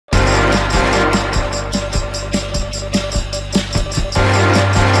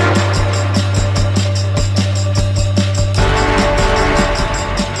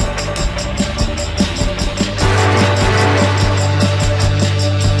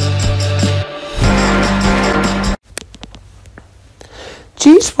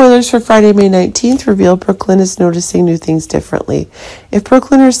Spoilers for Friday, May 19th reveal Brooklyn is noticing new things differently. If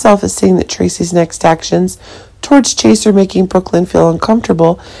Brooklyn herself is saying that Tracy's next actions towards Chase are making Brooklyn feel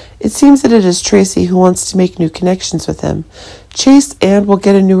uncomfortable, it seems that it is Tracy who wants to make new connections with him. Chase and will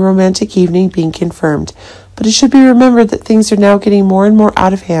get a new romantic evening being confirmed, but it should be remembered that things are now getting more and more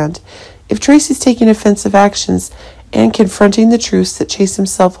out of hand. If Tracy's taking offensive actions and confronting the truths that Chase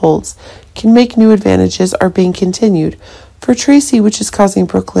himself holds can make new advantages are being continued for Tracy, which is causing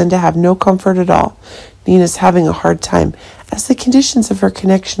Brooklyn to have no comfort at all. Nina's having a hard time as the conditions of her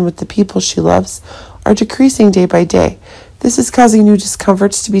connection with the people she loves are decreasing day by day. This is causing new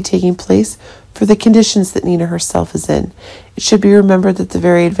discomforts to be taking place for the conditions that Nina herself is in. It should be remembered that the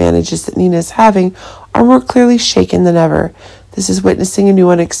very advantages that Nina is having are more clearly shaken than ever. This is witnessing a new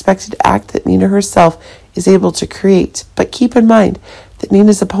unexpected act that Nina herself is able to create. But keep in mind that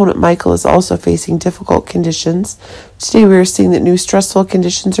Nina's opponent Michael is also facing difficult conditions. Today we are seeing that new stressful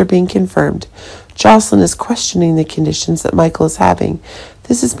conditions are being confirmed. Jocelyn is questioning the conditions that Michael is having.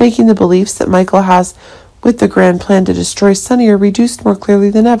 This is making the beliefs that Michael has with the grand plan to destroy Sunny are reduced more clearly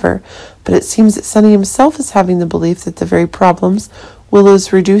than ever. But it seems that Sunny himself is having the belief that the very problems Willow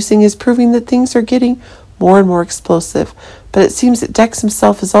is reducing is proving that things are getting more and more explosive. But it seems that Dex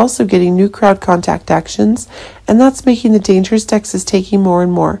himself is also getting new crowd contact actions, and that's making the dangers Dex is taking more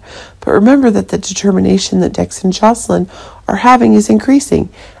and more. But remember that the determination that Dex and Jocelyn are having is increasing.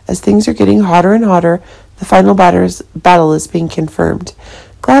 As things are getting hotter and hotter, the final battle is being confirmed.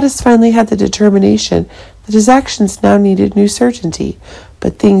 Gladys finally had the determination that his actions now needed new certainty,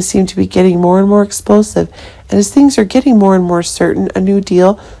 but things seem to be getting more and more explosive, and as things are getting more and more certain, a new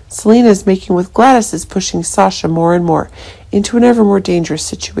deal Selena is making with Gladys is pushing Sasha more and more into an ever more dangerous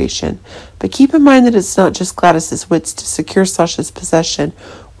situation. But keep in mind that it's not just Gladys's wits to secure Sasha's possession.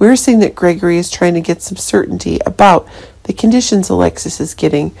 We're seeing that Gregory is trying to get some certainty about the conditions Alexis is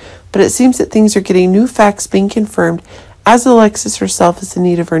getting, but it seems that things are getting new facts being confirmed as Alexis herself is in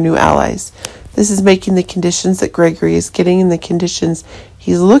need of her new allies. This is making the conditions that Gregory is getting and the conditions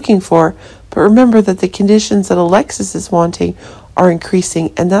he's looking for, but remember that the conditions that Alexis is wanting are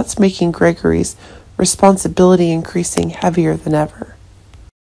increasing, and that's making Gregory's responsibility increasing heavier than ever.